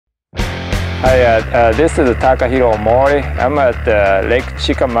Hi, this is Takahiro Omori. I'm at Lake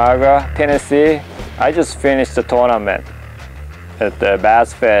Chickamauga, Tennessee. I just finished the tournament at the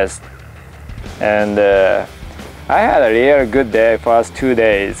Bass Fest, and I had a really good day first 2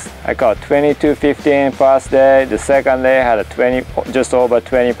 days. I caught 22.15 first day. The second day I had a just over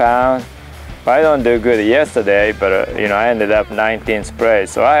 20 pounds. But I don't do good yesterday, but I ended up 19 sprays,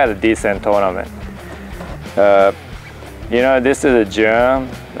 so I had a decent tournament. This is a germ,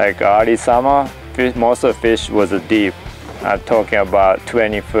 like early summer. Most of the fish was deep. I'm talking about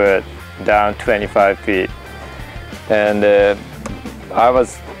 20 foot down 25 feet. And I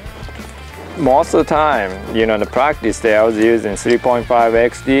was, most of the time, the practice day, I was using 3.5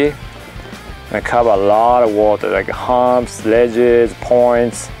 XD. I cover a lot of water, like humps, ledges,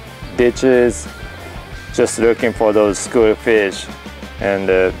 points, ditches, just looking for those school fish. And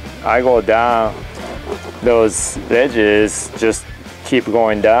I go down those ledges, just keep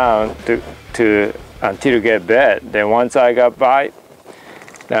going down until you get bit. Then once I got bite,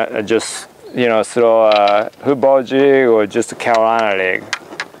 I just throw a hook ball jig or just a Carolina rig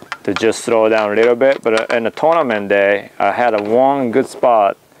to just throw down a little bit. But in the tournament day, I had one good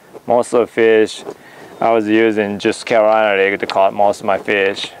spot. Most of the fish I was using just Carolina rig to catch most of my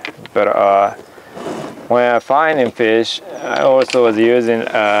fish. But when I finding fish, I also was using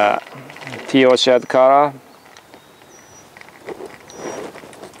TO shad cutter.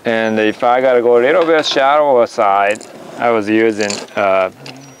 And if I gotta go a little bit shallower side, I was using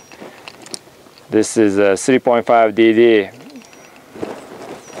this is a 3.5 DD.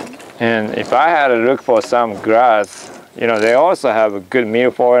 And if I had to look for some grass, they also have a good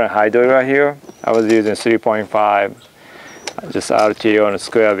milfoil and hydra here. I was using 3.5, just RTO on a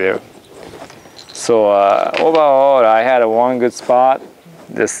square bill. So overall, I had one good spot.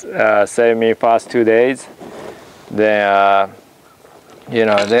 This saved me first 2 days. Then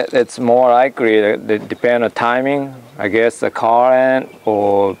it's more likely that depend on timing. I guess the current,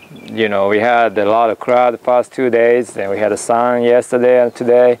 or we had a lot of crowd the first 2 days, and we had the sun yesterday and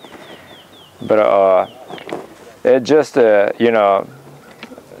today. But it just the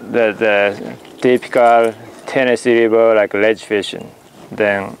typical Tennessee River like ledge fishing.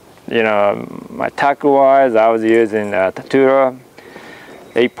 Then my tackle wise, I was using Tatura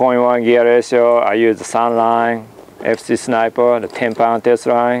 8.1 gear ratio. I use the Sunline FC Sniper, the 10-pound test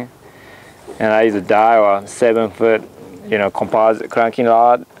line, and I use a Daiwa 7-foot composite cranking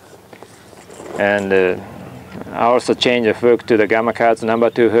rod. And I also changed the hook to the Gamakatsu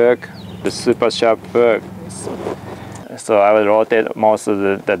 #2 hook, the super sharp hook. So I would rotate most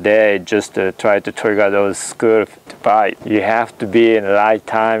of the day just to try to trigger those school to bite. You have to be in the right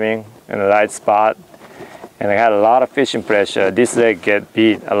timing, in the right spot. And I had a lot of fishing pressure. This lake get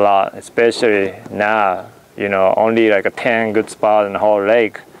beat a lot, especially now. Only like a 10 good spots in the whole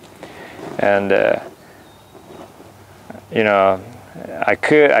lake. And I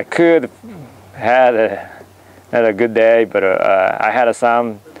could had a good day, but I had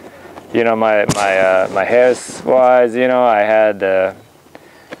some, my health wise, I had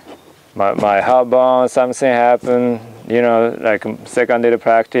my heart bone, something happened, like second day of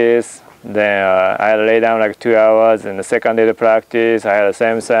practice. Then I had to lay down like 2 hours. In the second day of practice, I had the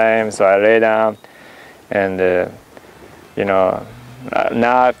same, so I lay down. And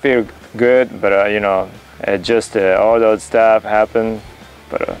now I feel good, but it just all those stuff happened.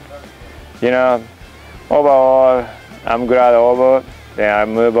 But overall, I'm glad over. Then I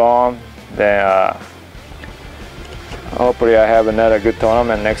move on. Then hopefully I have another good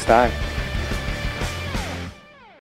tournament next time.